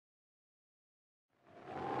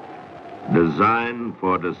Design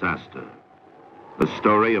for disaster. The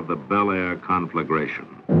story of the Bel Air conflagration.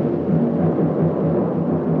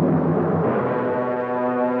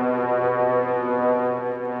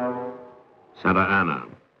 Santa Ana.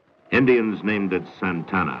 Indians named it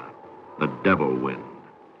Santana, the devil wind.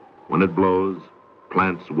 When it blows,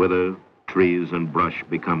 plants wither, trees and brush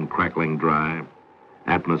become crackling dry,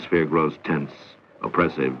 atmosphere grows tense,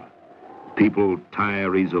 oppressive. People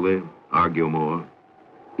tire easily, argue more.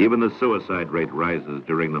 Even the suicide rate rises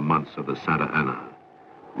during the months of the Santa Ana.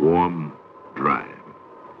 Warm, dry.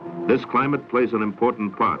 This climate plays an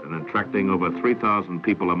important part in attracting over 3,000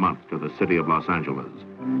 people a month to the city of Los Angeles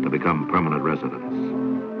to become permanent residents.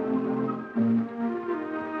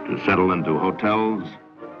 To settle into hotels,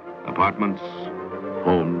 apartments,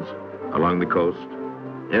 homes along the coast,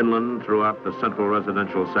 inland throughout the central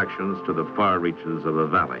residential sections to the far reaches of the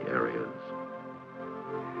valley areas.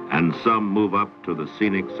 And some move up to the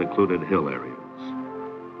scenic, secluded hill areas,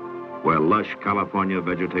 where lush California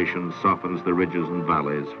vegetation softens the ridges and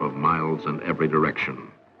valleys for miles in every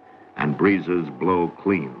direction, and breezes blow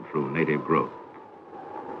clean through native growth.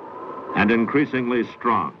 And increasingly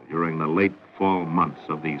strong during the late fall months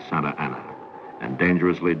of the Santa Ana, and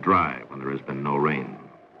dangerously dry when there has been no rain.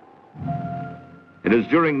 It is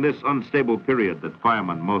during this unstable period that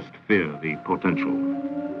firemen most fear the potential.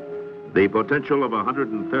 The potential of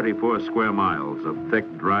 134 square miles of thick,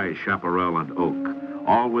 dry chaparral and oak,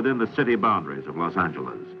 all within the city boundaries of Los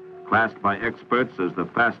Angeles, classed by experts as the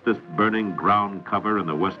fastest burning ground cover in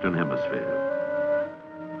the Western Hemisphere.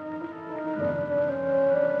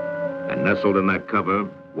 And nestled in that cover,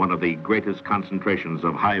 one of the greatest concentrations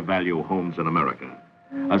of high-value homes in America,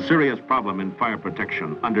 a serious problem in fire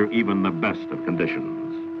protection under even the best of conditions.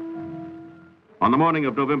 On the morning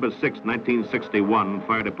of November 6, 1961,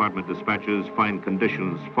 fire department dispatchers find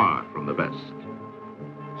conditions far from the best.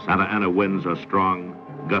 Santa Ana winds are strong,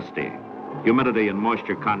 gusty. Humidity and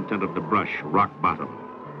moisture content of the brush rock bottom.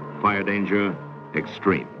 Fire danger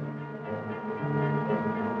extreme.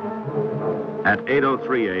 At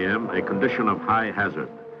 8:03 a.m., a condition of high hazard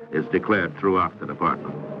is declared throughout the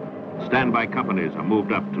department. Standby companies are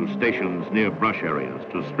moved up to stations near brush areas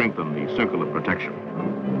to strengthen the circle of protection.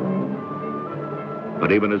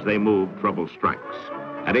 But even as they move, trouble strikes.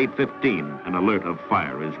 At 8:15, an alert of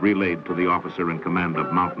fire is relayed to the officer in command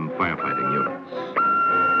of mountain firefighting units.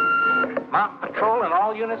 Mountain Patrol and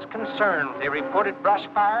all units concerned. They reported brush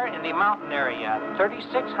fire in the mountain area,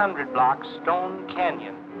 3600 block Stone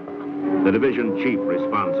Canyon. The division chief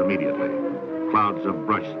responds immediately. Clouds of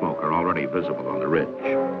brush smoke are already visible on the ridge.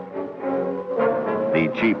 The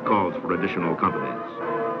chief calls for additional companies.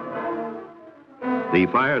 The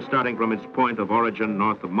fire, starting from its point of origin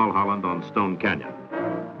north of Mulholland on Stone Canyon,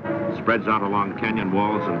 spreads out along canyon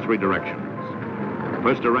walls in three directions.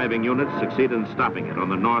 First arriving units succeed in stopping it on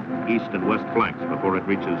the north, east, and west flanks before it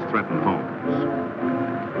reaches threatened homes.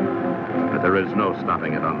 But there is no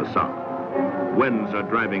stopping it on the south. Winds are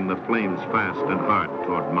driving the flames fast and hard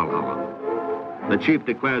toward Mulholland. The chief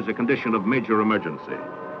declares a condition of major emergency.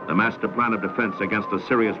 The master plan of defense against a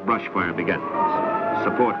serious brush fire begins.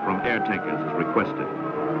 Support from air tankers is requested.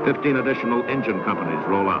 15 additional engine companies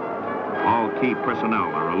roll out. All key personnel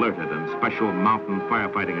are alerted and special mountain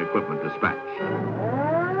firefighting equipment dispatched.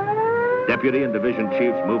 Deputy and division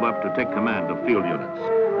chiefs move up to take command of field units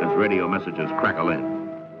as radio messages crackle in.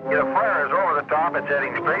 The fire is over the top. It's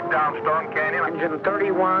heading straight down Stone Canyon. Engine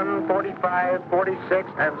 31, 45, 46,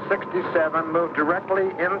 and 67 move directly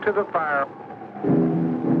into the fire.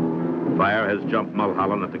 Fire has jumped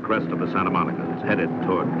Mulholland at the crest of the Santa Monicas, headed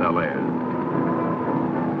toward Bel Air.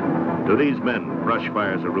 To these men, brush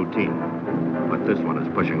fires are routine, but this one is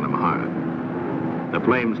pushing them hard. The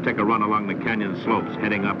flames take a run along the canyon slopes,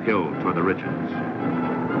 heading uphill toward the ridges.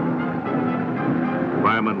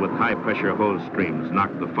 Firemen with high-pressure hose streams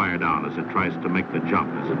knock the fire down as it tries to make the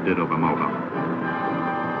jump as it did over Mulholland.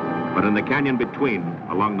 But in the canyon between,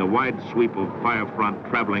 along the wide sweep of fire front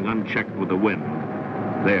traveling unchecked with the wind,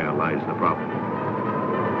 there lies the problem.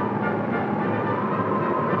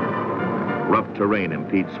 Rough terrain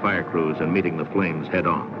impedes fire crews in meeting the flames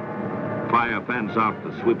head-on. Fire fans out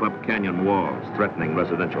the sweep-up canyon walls, threatening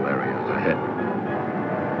residential areas ahead.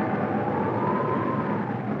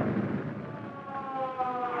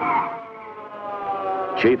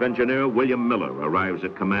 Chief Engineer William Miller arrives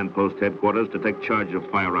at Command Post Headquarters to take charge of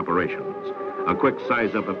fire operations. A quick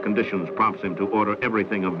size-up of conditions prompts him to order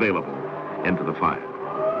everything available into the fire.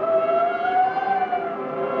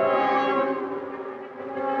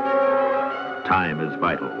 Time is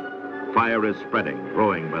vital. Fire is spreading,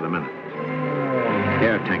 growing by the minute.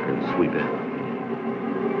 Air tankers sweep in.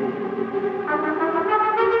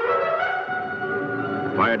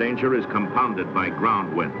 Fire danger is compounded by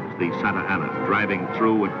ground winds, the Santa Ana driving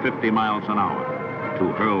through at 50 miles an hour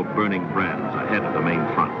to hurl burning brands ahead of the main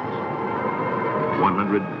front.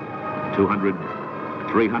 100, 200,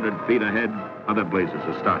 300 feet ahead, other blazes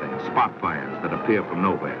are starting, spot fires that appear from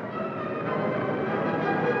nowhere.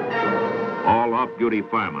 All off-duty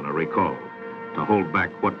firemen are recalled to hold back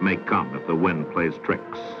what may come if the wind plays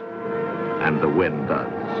tricks. And the wind does.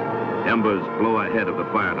 Embers blow ahead of the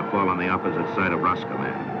fire to fall on the opposite side of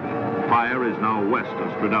Roscommon. Fire is now west of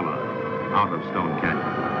Stradella, out of Stone Canyon.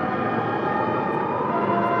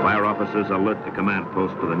 Fire officers alert the command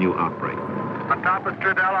post to the new outbreak. On top of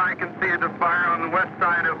Stradella, I can see the fire on the west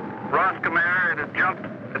side of Roscommon. It has jumped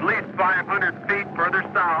at least 500 feet further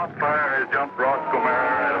south. Fire has jumped Roscommon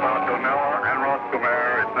at about Donella, and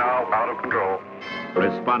Roscommon is now out of control.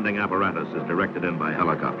 Responding apparatus is directed in by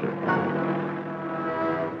helicopter.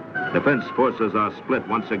 Defense forces are split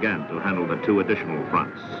once again to handle the two additional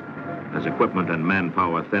fronts. As equipment and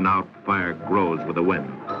manpower thin out, fire grows with the wind,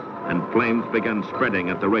 and flames begin spreading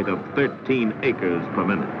at the rate of 13 acres per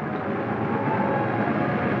minute.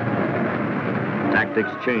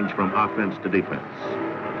 Tactics change from offense to defense.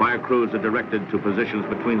 Fire crews are directed to positions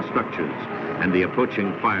between structures and the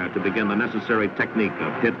approaching fire to begin the necessary technique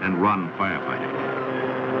of hit-and-run firefighting.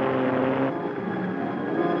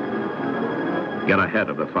 Get ahead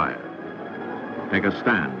of the fire. Take a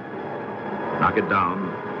stand. Knock it down.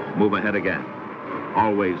 Move ahead again.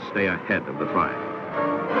 Always stay ahead of the fire.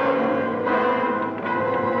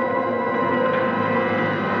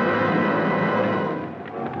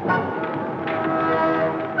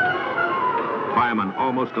 Firemen,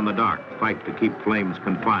 almost in the dark, fight to keep flames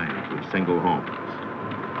confined to single homes.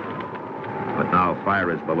 But now fire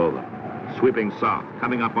is below them, sweeping south,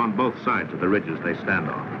 coming up on both sides of the ridges they stand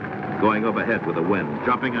on, going overhead with the wind,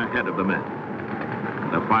 jumping ahead of the men.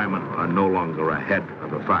 The firemen are no longer ahead of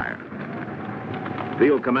the fire.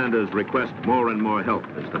 Field commanders request more and more help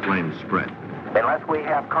as the flames spread. Unless we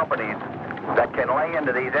have companies that can lay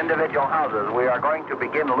into these individual houses, we are going to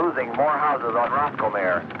begin losing more houses on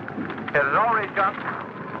Roscommon. It has already jumped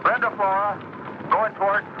Brenda Flora, going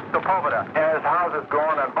towards Sepulveda. There's houses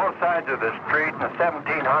going on both sides of the street in the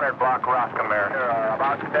 1700 block Roscommon. There are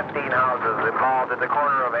about 15 houses involved at the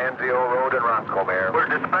corner of Anzio Road and Roscommon. We're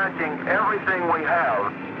dispatching everything we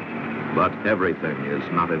have. But everything is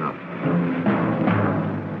not enough.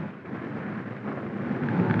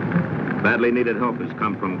 Badly needed help has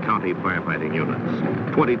come from county firefighting units.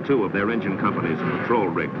 22 of their engine companies and patrol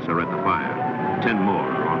rigs are at the fire. 10 more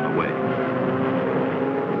are on the way.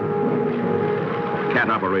 Cat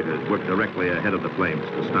operators work directly ahead of the flames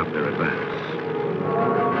to stop their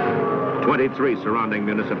advance. 23 surrounding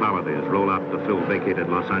municipalities roll out to fill vacated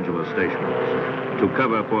Los Angeles stations to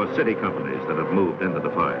cover for city companies that have moved into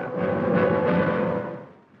the fire.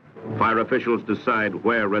 Fire officials decide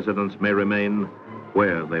where residents may remain,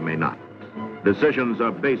 where they may not. Decisions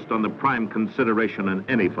are based on the prime consideration in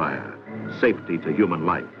any fire, safety to human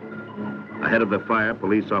life. Ahead of the fire,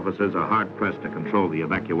 police officers are hard-pressed to control the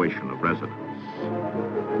evacuation of residents.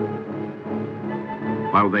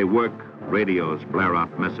 While they work, radios blare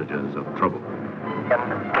out messages of trouble.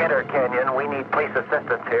 In Kenner Canyon, we need police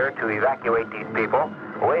assistance here to evacuate these people.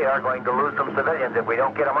 We are going to lose some civilians if we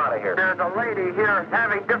don't get them out of here. There's a lady here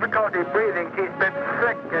having difficulty breathing. She's been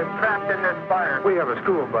sick and trapped in this fire. We have a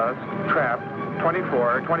school bus trapped,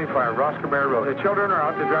 24, 25 Roscommon Road. The children are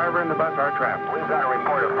out, the driver and the bus are trapped. We've got a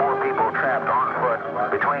report of 4 people trapped on foot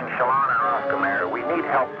between Chelan and Roscommon. We need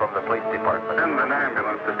help from the police department. Send an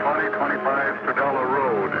ambulance to 2025 Stradella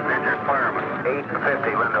Road. Injured fireman.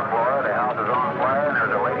 850 Linda, Florida. The house is on fire and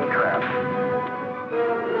there's a lady trapped.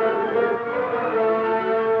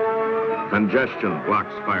 Congestion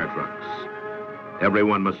blocks fire trucks.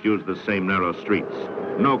 Everyone must use the same narrow streets.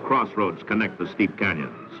 No crossroads connect the steep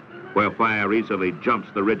canyons. Where fire easily jumps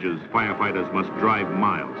the ridges, firefighters must drive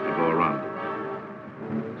miles to go around.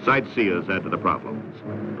 Sightseers add to the problems.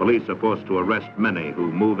 Police are forced to arrest many who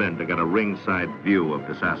move in to get a ringside view of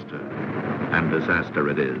disaster. And disaster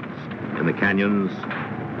it is. In the canyons,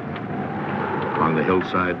 along the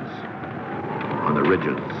hillsides, on the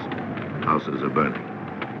ridges, houses are burning.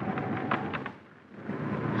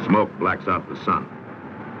 Smoke blacks out the sun.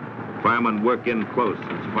 Firemen work in close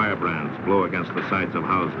as firebrands blow against the sides of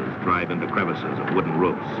houses, drive into crevices of wooden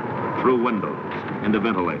roofs, through windows, into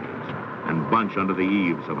ventilators, and bunch under the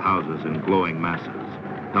eaves of houses in glowing masses,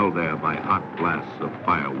 held there by hot blasts of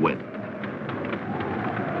fire wind.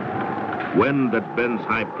 Wind that bends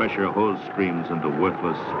high-pressure hose streams into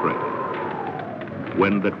worthless spray.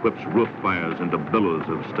 Wind that whips roof fires into billows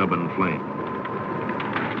of stubborn flame.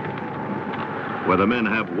 Where the men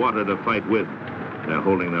have water to fight with, they're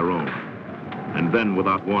holding their own. And then,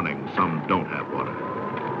 without warning, some don't have water.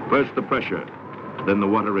 First the pressure, then the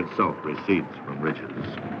water itself recedes from ridges.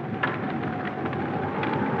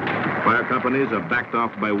 Fire companies are backed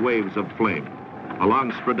off by waves of flame.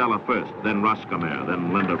 Along Stradella first, then Roscommare,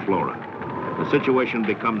 then Linda Flora. The situation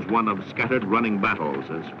becomes one of scattered running battles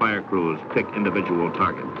as fire crews pick individual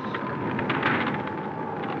targets.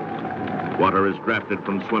 Water is drafted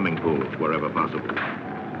from swimming pools wherever possible.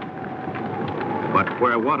 But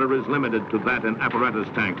where water is limited to that in apparatus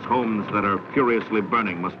tanks, homes that are furiously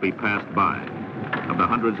burning must be passed by. Of the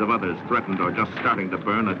hundreds of others threatened or just starting to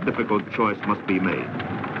burn, a difficult choice must be made.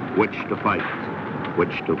 Which to fight,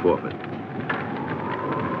 which to forfeit.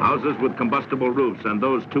 Houses with combustible roofs and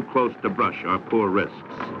those too close to brush are poor risks.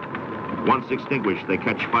 Once extinguished, they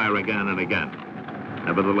catch fire again and again.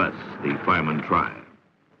 Nevertheless, the firemen try.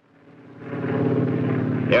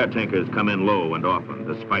 Air tankers come in low and often,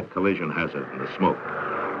 despite collision hazard and the smoke.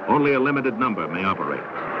 Only a limited number may operate.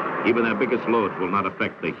 Even their biggest loads will not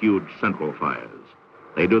affect the huge central fires.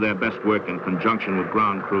 They do their best work in conjunction with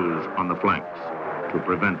ground crews on the flanks to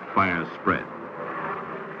prevent fire spread.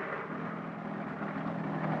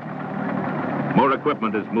 More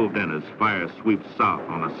equipment is moved in as fire sweeps south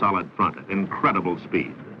on a solid front at incredible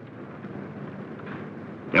speed.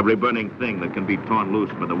 Every burning thing that can be torn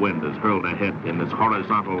loose by the wind is hurled ahead in this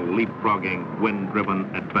horizontal, leapfrogging,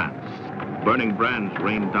 wind-driven advance. Burning brands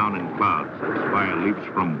rain down in clouds as fire leaps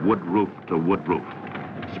from wood roof to wood roof.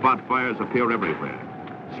 Spot fires appear everywhere,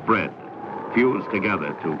 spread, fuse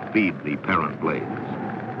together to feed the parent blaze.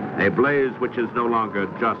 A blaze which is no longer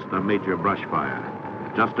just a major brush fire,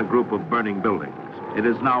 just a group of burning buildings. It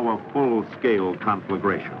is now a full-scale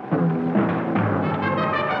conflagration.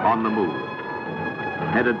 On the move,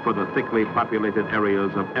 headed for the thickly populated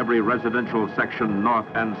areas of every residential section north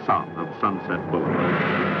and south of Sunset Boulevard.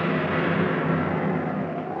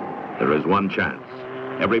 There is one chance.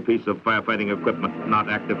 Every piece of firefighting equipment not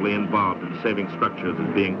actively involved in saving structures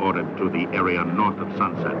is being ordered to the area north of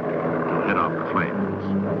Sunset to head off the flames.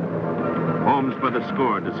 Homes by the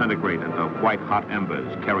score disintegrate into white-hot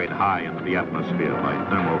embers carried high into the atmosphere by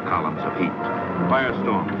thermal columns of heat.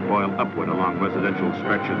 Firestorms boil upward along residential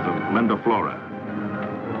stretches of Linda Flora,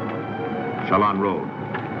 Chalon Road,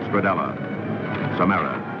 Stradella,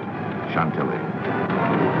 Samara, Chantilly.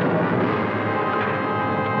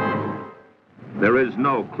 There is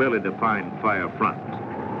no clearly defined fire front.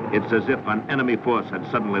 It's as if an enemy force had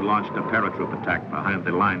suddenly launched a paratroop attack behind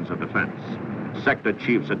the lines of defense. Sector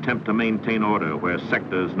chiefs attempt to maintain order where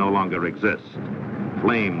sectors no longer exist.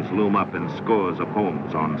 Flames loom up in scores of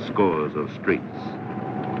homes on scores of streets.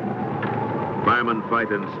 Firemen fight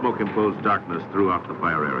in smoke-imposed darkness throughout the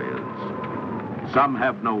fire areas. Some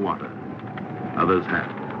have no water, others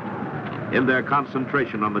have. In their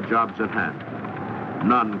concentration on the jobs at hand,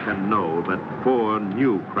 none can know that 4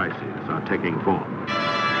 new crises are taking form.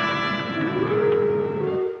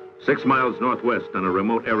 6 miles northwest in a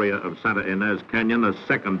remote area of Santa Ynez Canyon, a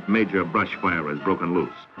second major brush fire has broken loose.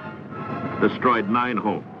 Destroyed 9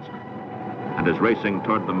 homes and is racing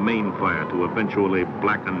toward the main fire to eventually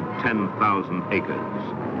blacken 10,000 acres.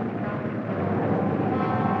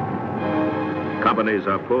 Companies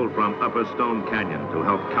are pulled from Upper Stone Canyon to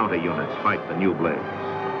help county units fight the new blaze.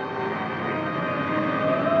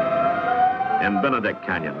 In Benedict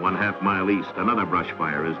Canyon, 1/2 mile east, another brush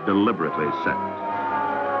fire is deliberately set.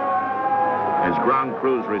 As ground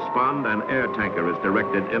crews respond, an air tanker is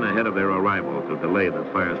directed in ahead of their arrival to delay the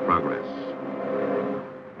fire's progress.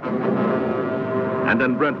 And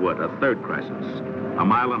in Brentwood, a third crisis.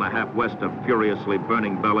 1.5 miles west of furiously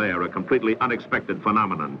burning Bel Air, a completely unexpected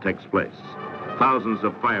phenomenon takes place. Thousands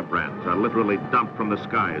of firebrands are literally dumped from the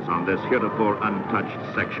skies on this heretofore untouched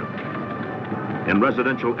section. In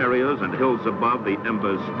residential areas and hills above, the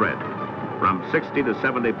embers spread. From 60 to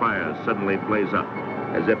 70 fires suddenly blaze up,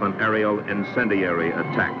 as if an aerial incendiary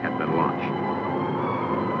attack had been launched.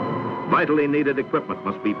 Vitally needed equipment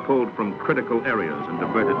must be pulled from critical areas and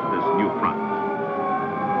diverted to this new front.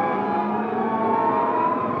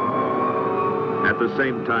 At the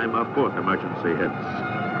same time, a fourth emergency hits.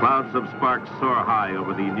 Clouds of sparks soar high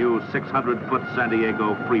over the new 600-foot San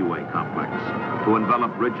Diego freeway complex to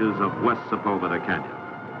envelop ridges of West Sepulveda Canyon.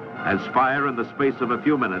 As fire in the space of a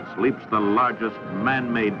few minutes leaps the largest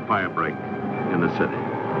man-made firebreak in the city.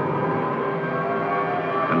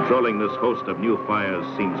 Controlling this host of new fires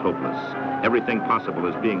seems hopeless. Everything possible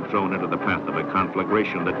is being thrown into the path of a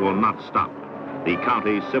conflagration that will not stop. The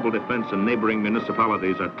county, civil defense, and neighboring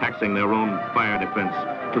municipalities are taxing their own fire defense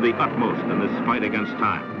to the utmost in this fight against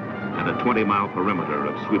time and a 20-mile perimeter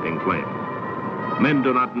of sweeping flame. Men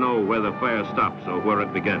do not know where the fire stops or where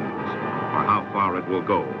it begins, or or how far it will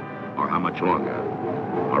go, or how much longer.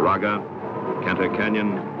 Moraga, Kenter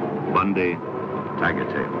Canyon, Bundy, Tiger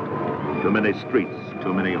Tail. Too many streets,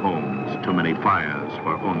 too many homes, too many fires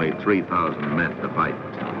for only 3,000 men to fight.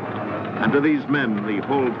 And to these men, the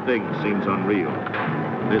whole thing seems unreal.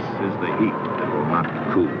 This is the heat that will not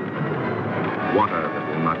cool, water that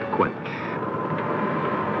will not quench,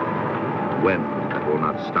 wind that will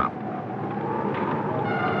not stop.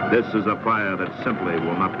 This is a fire that simply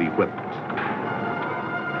will not be whipped.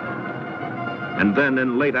 And then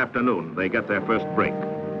in late afternoon, they get their first break.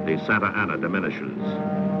 The Santa Ana diminishes.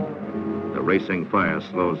 The racing fire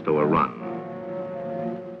slows to a run.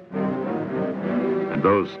 And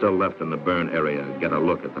those still left in the burn area get a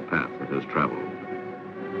look at the path it has traveled.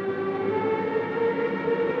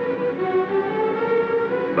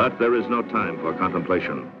 But there is no time for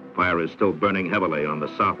contemplation. Fire is still burning heavily on the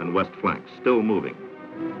south and west flanks, still moving.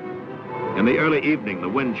 In the early evening, the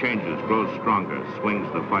wind changes, grows stronger,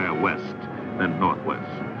 swings the fire west, then northwest.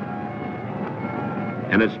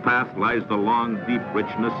 In its path lies the long, deep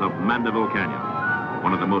richness of Mandeville Canyon,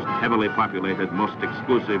 one of the most heavily populated, most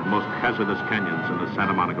exclusive, most hazardous canyons in the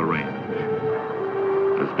Santa Monica Range.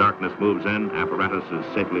 As darkness moves in, apparatus is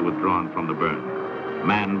safely withdrawn from the burn,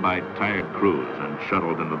 manned by tired crews and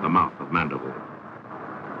shuttled into the mouth of Mandeville.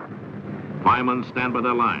 Firemen stand by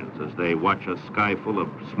their lines as they watch a sky full of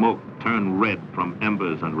smoke turn red from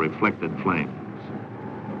embers and reflected flames.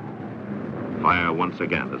 Fire once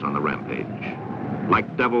again is on the rampage.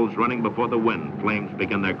 Like devils running before the wind, flames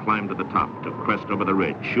begin their climb to the top, to crest over the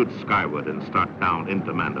ridge, shoot skyward, and start down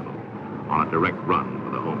into Mandeville on a direct run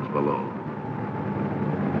for the homes below.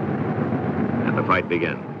 And the fight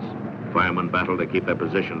begins. Firemen battle to keep their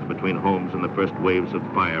positions between homes in the first waves of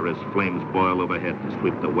fire as flames boil overhead to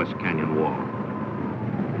sweep the West Canyon wall.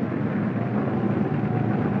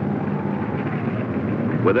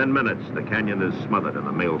 Within minutes, the canyon is smothered in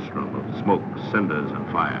a maelstrom of smoke, cinders, and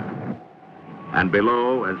fire. And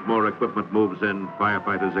below, as more equipment moves in,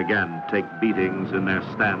 firefighters again take beatings in their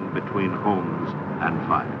stand between homes and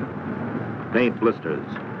fire. Paint blisters,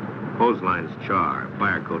 hose lines char,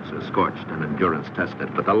 fire coats are scorched and endurance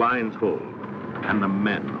tested, but the lines hold, and the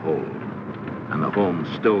men hold, and the homes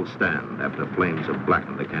still stand after flames have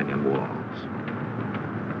blackened the canyon walls.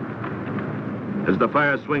 As the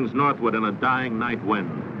fire swings northward in a dying night wind,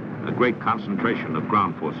 a great concentration of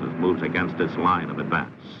ground forces moves against its line of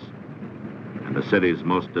advance. And the city's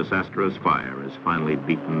most disastrous fire is finally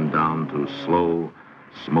beaten down to slow,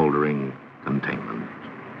 smoldering containment.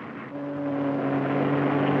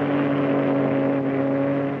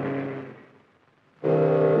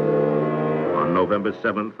 On November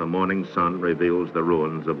 7th, the morning sun reveals the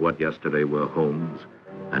ruins of what yesterday were homes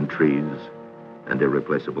and trees and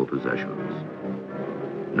irreplaceable possessions.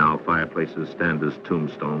 Now fireplaces stand as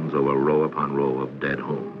tombstones over row upon row of dead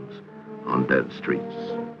homes on dead streets.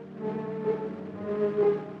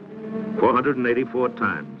 484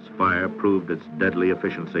 times, fire proved its deadly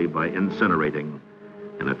efficiency by incinerating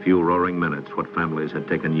in a few roaring minutes what families had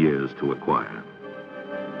taken years to acquire.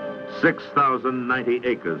 6,090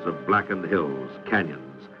 acres of blackened hills,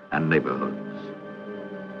 canyons, and neighborhoods.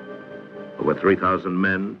 Over 3,000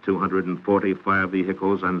 men, 240 fire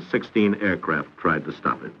vehicles, and 16 aircraft tried to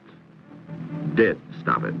stop it. Did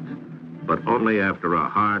stop it, but only after a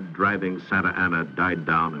hard driving Santa Ana died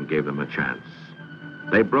down and gave them a chance.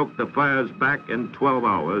 They broke the fire's back in 12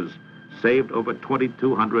 hours, saved over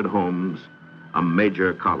 2,200 homes, a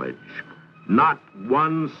major college. Not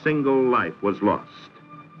one single life was lost.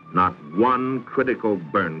 Not one critical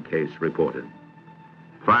burn case reported.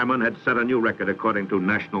 Firemen had set a new record according to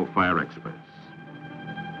national fire experts.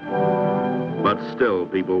 But still,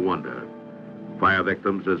 people wonder. Fire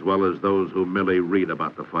victims, as well as those who merely read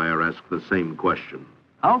about the fire, ask the same question.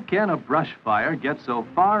 How can a brush fire get so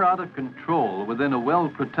far out of control within a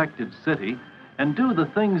well-protected city and do the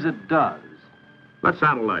things it does? Let's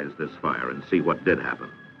analyze this fire and see what did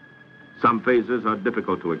happen. Some phases are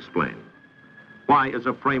difficult to explain. Why is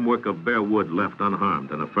a framework of bare wood left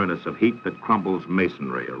unharmed in a furnace of heat that crumbles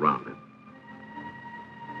masonry around it?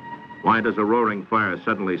 Why does a roaring fire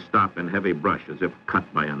suddenly stop in heavy brush as if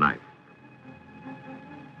cut by a knife?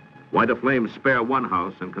 Why do flames spare one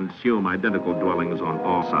house and consume identical dwellings on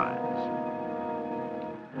all sides?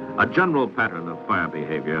 A general pattern of fire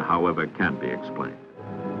behavior, however, can be explained.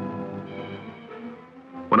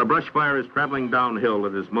 When a brush fire is traveling downhill,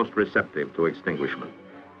 it is most receptive to extinguishment.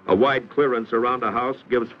 A wide clearance around a house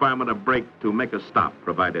gives firemen a break to make a stop,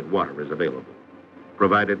 provided water is available,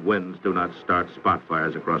 provided winds do not start spot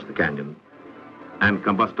fires across the canyon, and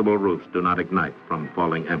combustible roofs do not ignite from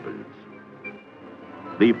falling embers.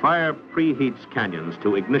 The fire preheats canyons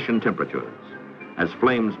to ignition temperatures. As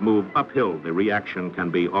flames move uphill, the reaction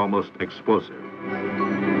can be almost explosive.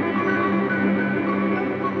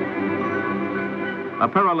 A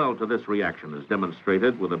parallel to this reaction is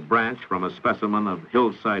demonstrated with a branch from a specimen of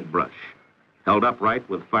hillside brush. Held upright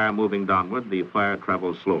with fire moving downward, the fire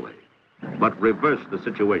travels slowly. But reverse the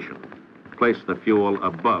situation. Place the fuel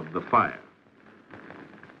above the fire.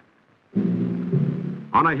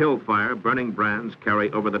 On a hill fire, burning brands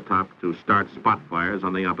carry over the top to start spot fires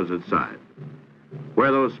on the opposite side.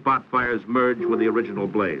 Where those spot fires merge with the original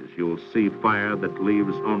blaze, you'll see fire that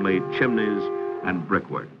leaves only chimneys and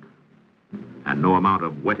brickwork. And no amount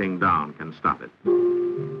of wetting down can stop it.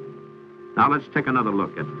 Now let's take another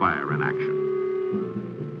look at fire in action.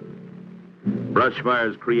 Brush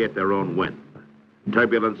fires create their own wind.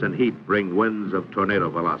 Turbulence and heat bring winds of tornado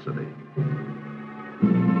velocity.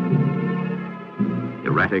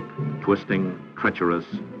 Erratic, twisting, treacherous,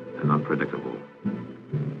 and unpredictable.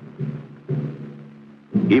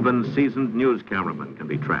 Even seasoned news cameramen can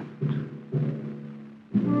be trapped.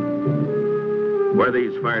 Where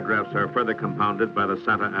these fire drafts are further compounded by the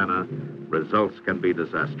Santa Ana, results can be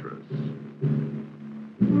disastrous.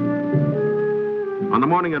 On the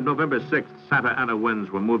morning of November 6th, Santa Ana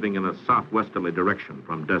winds were moving in a southwesterly direction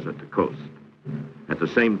from desert to coast. At the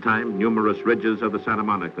same time, numerous ridges of the Santa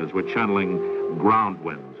Monica's were channeling ground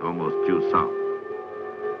winds almost due south.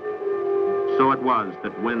 So it was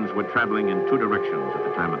that winds were traveling in two directions at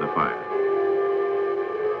the time of the fire.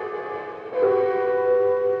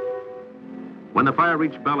 When the fire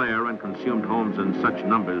reached Bel Air and consumed homes in such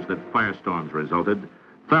numbers that firestorms resulted,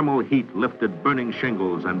 thermal heat lifted burning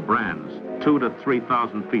shingles and brands 2,000 to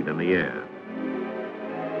 3,000 feet in the air.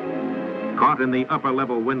 Caught in the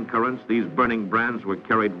upper-level wind currents, these burning brands were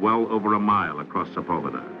carried well over a mile across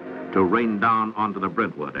Sepulveda to rain down onto the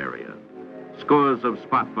Brentwood area. Scores of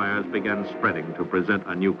spot fires began spreading to present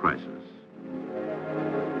a new crisis.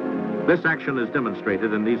 This action is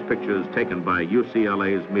demonstrated in these pictures taken by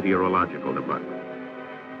UCLA's Meteorological Department.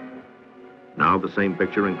 Now the same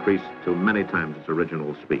picture increased to many times its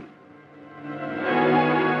original speed.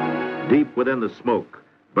 Deep within the smoke,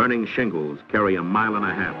 burning shingles carry 1.5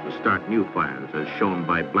 miles to start new fires, as shown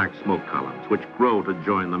by black smoke columns, which grow to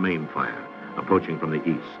join the main fire, approaching from the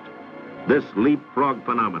east. This leapfrog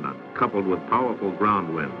phenomenon, coupled with powerful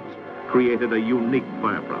ground winds, created a unique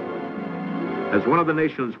fire problem. As one of the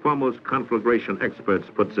nation's foremost conflagration experts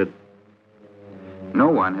puts it, no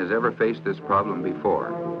one has ever faced this problem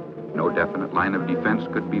before. No definite line of defense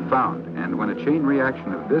could be found, and when a chain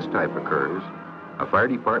reaction of this type occurs, a fire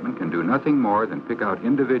department can do nothing more than pick out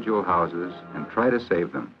individual houses and try to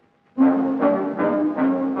save them.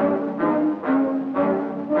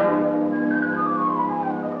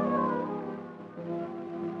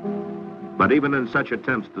 But even in such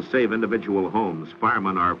attempts to save individual homes,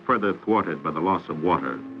 firemen are further thwarted by the loss of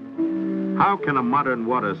water. How can a modern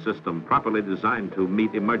water system properly designed to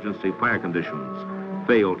meet emergency fire conditions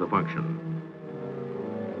fail to function?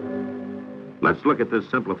 Let's look at this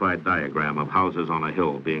simplified diagram of houses on a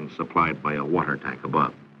hill being supplied by a water tank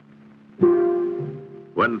above.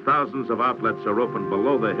 When thousands of outlets are opened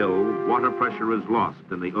below the hill, water pressure is lost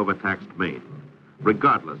in the overtaxed main,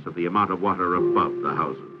 regardless of the amount of water above the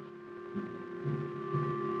houses.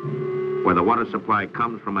 Where the water supply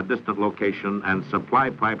comes from a distant location and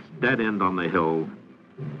supply pipes dead end on the hill,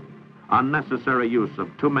 unnecessary use of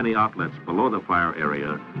too many outlets below the fire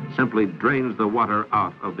area simply drains the water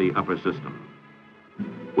out of the upper system.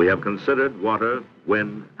 We have considered water,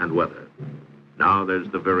 wind, and weather. Now there's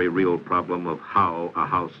the very real problem of how a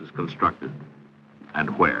house is constructed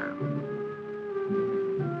and where.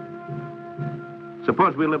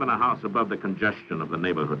 Suppose we live in a house above the congestion of the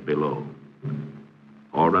neighborhood below,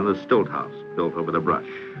 or in a stilt house built over the brush,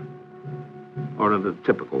 or in a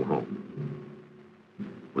typical home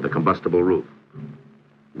with a combustible roof,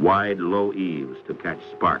 wide, low eaves to catch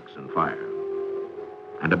sparks and fire,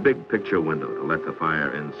 and a big picture window to let the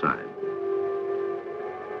fire inside.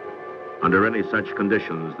 Under any such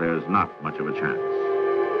conditions, there's not much of a chance.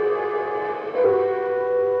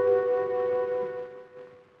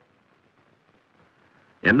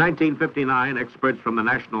 In 1959, experts from the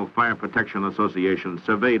National Fire Protection Association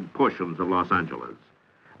surveyed portions of Los Angeles.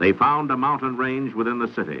 They found a mountain range within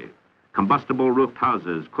the city, combustible roofed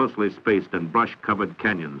houses closely spaced in brush-covered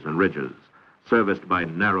canyons and ridges, serviced by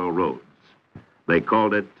narrow roads. They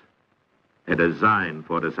called it a design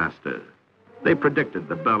for disaster. They predicted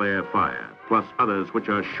the Bel Air fire, plus others which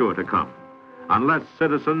are sure to come, unless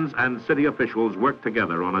citizens and city officials work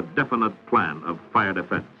together on a definite plan of fire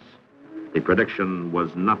defense. The prediction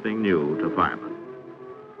was nothing new to firemen.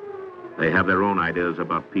 They have their own ideas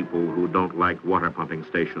about people who don't like water pumping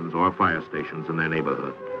stations or fire stations in their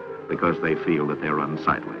neighborhood because they feel that they're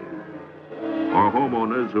unsightly. Or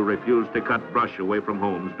homeowners who refuse to cut brush away from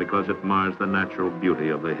homes because it mars the natural beauty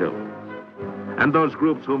of the hills. And those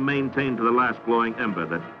groups who maintain to the last glowing ember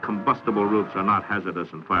that combustible roofs are not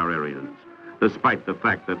hazardous in fire areas, despite the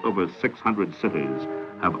fact that over 600 cities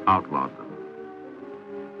have outlawed them.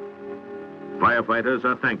 Firefighters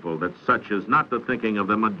are thankful that such is not the thinking of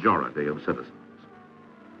the majority of citizens.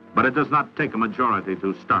 But it does not take a majority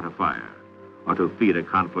to start a fire or to feed a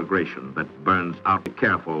conflagration that burns out the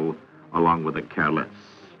careful along with the careless.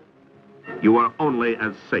 You are only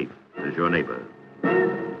as safe as your neighbor.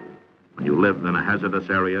 When you live in a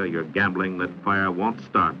hazardous area, you're gambling that fire won't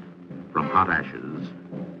start from hot ashes,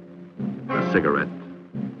 a cigarette,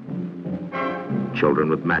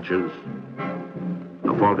 children with matches,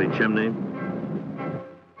 a faulty chimney,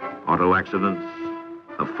 auto accidents,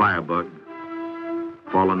 a firebug,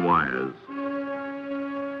 fallen wires,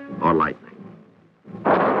 or lightning.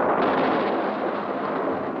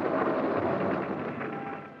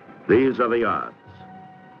 These are the odds.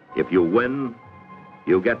 If you win,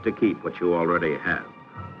 you get to keep what you already have.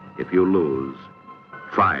 If you lose,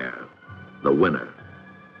 fire, the winner,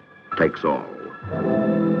 takes all.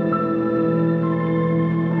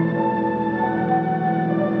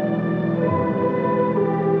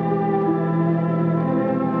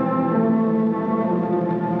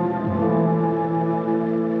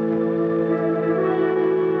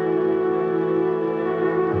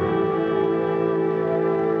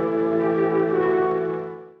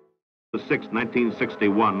 The 6th,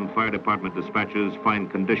 1961 Fire Department dispatchers find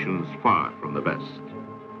conditions far from the best.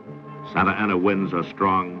 Santa Ana winds are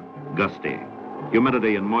strong, gusty.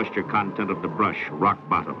 Humidity and moisture content of the brush rock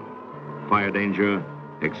bottom. Fire danger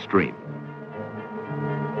extreme.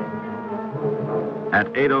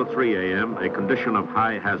 At 8:03 a.m., a condition of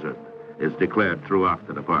high hazard is declared throughout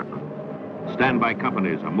the department. Standby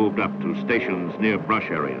companies are moved up to stations near brush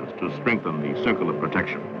areas to strengthen the circle of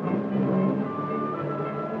protection.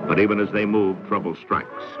 But even as they move, trouble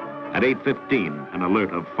strikes. At 8:15, an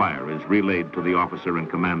alert of fire is relayed to the officer in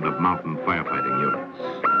command of mountain firefighting units.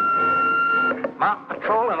 Mountain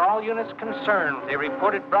Patrol and all units concerned. They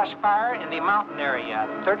reported brush fire in the mountain area,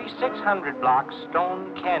 3600 block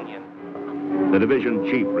Stone Canyon. The division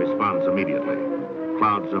chief responds immediately.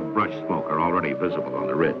 Clouds of brush smoke are already visible on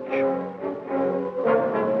the ridge.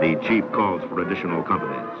 The chief calls for additional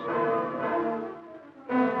companies.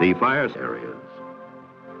 The fire areas.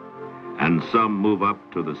 And some move up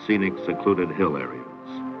to the scenic, secluded hill areas,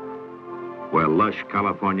 where lush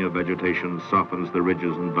California vegetation softens the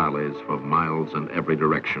ridges and valleys for miles in every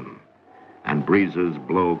direction, and breezes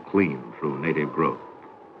blow clean through native growth.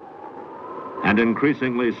 And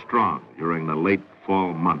increasingly strong during the late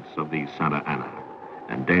fall months of the Santa Ana,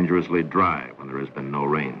 and dangerously dry when there has been no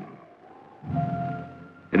rain.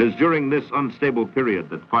 It is during this unstable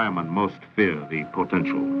period that firemen most fear the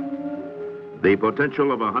potential. The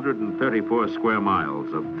potential of 134 square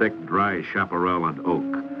miles of thick, dry chaparral and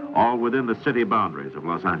oak, all within the city boundaries of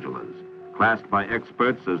Los Angeles, classed by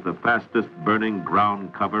experts as the fastest burning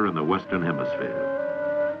ground cover in the Western Hemisphere.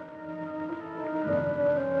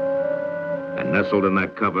 And nestled in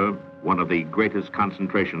that cover, one of the greatest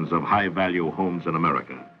concentrations of high-value homes in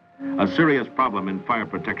America, a serious problem in fire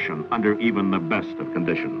protection under even the best of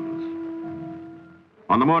conditions.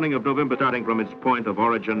 On the morning of November, starting from its point of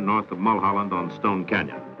origin north of Mulholland on Stone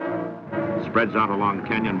Canyon, spreads out along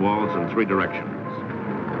canyon walls in 3 directions.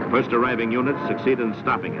 First arriving units succeed in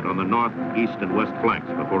stopping it on the north, east, and west flanks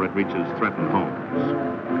before it reaches threatened homes.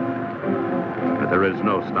 But there is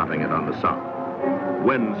no stopping it on the south.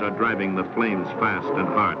 Winds are driving the flames fast and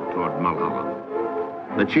hard toward Mulholland.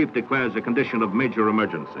 The chief declares a condition of major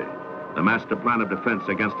emergency. The master plan of defense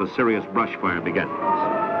against a serious brush fire begins.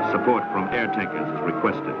 Support from air tankers is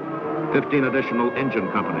requested. 15 additional engine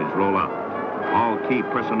companies roll out. All key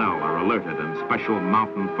personnel are alerted and special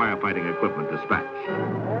mountain firefighting equipment dispatched.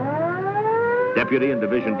 Deputy and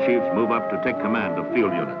division chiefs move up to take command of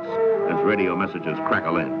field units as radio messages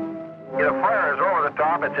crackle in. The fire is over the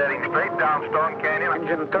top. It's heading straight down Stone Canyon.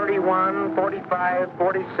 Engine 31, 45,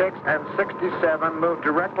 46, and 67 move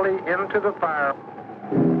directly into the fire.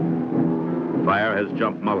 Fire has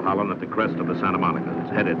jumped Mulholland at the crest of the Santa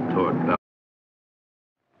Monicas, headed toward Bel.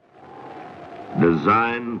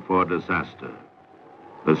 Design for disaster.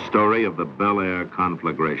 The story of the Bel Air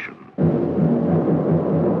conflagration.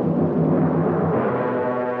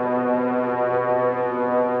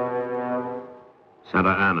 Santa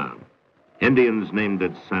Ana. Indians named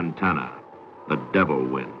it Santana, the devil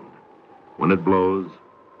wind. When it blows,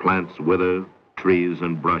 plants wither, Trees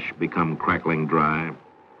and brush become crackling dry.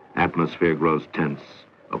 Atmosphere grows tense,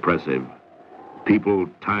 oppressive. People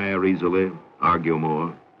tire easily, argue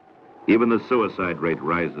more. Even the suicide rate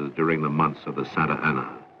rises during the months of the Santa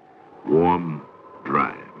Ana. Warm,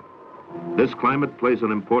 dry. This climate plays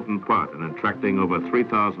an important part in attracting over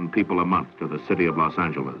 3,000 people a month to the city of Los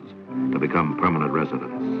Angeles to become permanent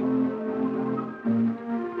residents.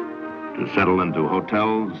 To settle into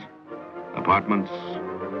hotels, apartments,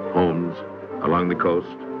 homes along the coast,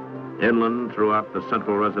 inland throughout the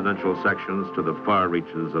central residential sections to the far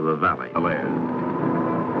reaches of the valley.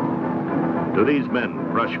 To these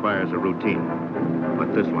men, brush fires are routine,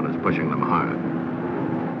 but this one is pushing them hard.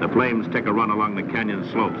 The flames take a run along the canyon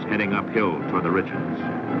slopes, heading uphill toward the ridges.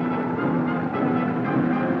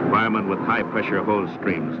 Firemen with high-pressure hose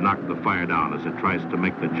streams knock the fire down as it tries to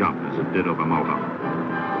make the jump as it did over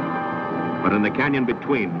Mohawk. But in the canyon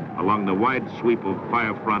between, along the wide sweep of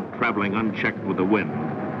fire front traveling unchecked with the wind,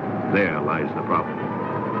 there lies the problem.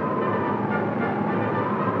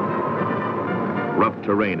 Rough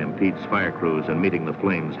terrain impedes fire crews in meeting the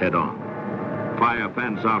flames head-on. Fire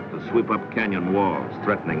fans out to sweep up canyon walls,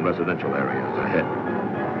 threatening residential areas ahead.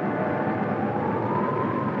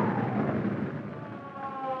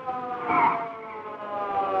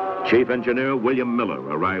 Chief Engineer William Miller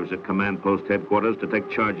arrives at Command Post Headquarters to take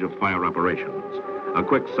charge of fire operations. A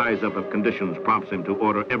quick size-up of conditions prompts him to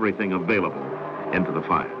order everything available into the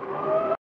fire.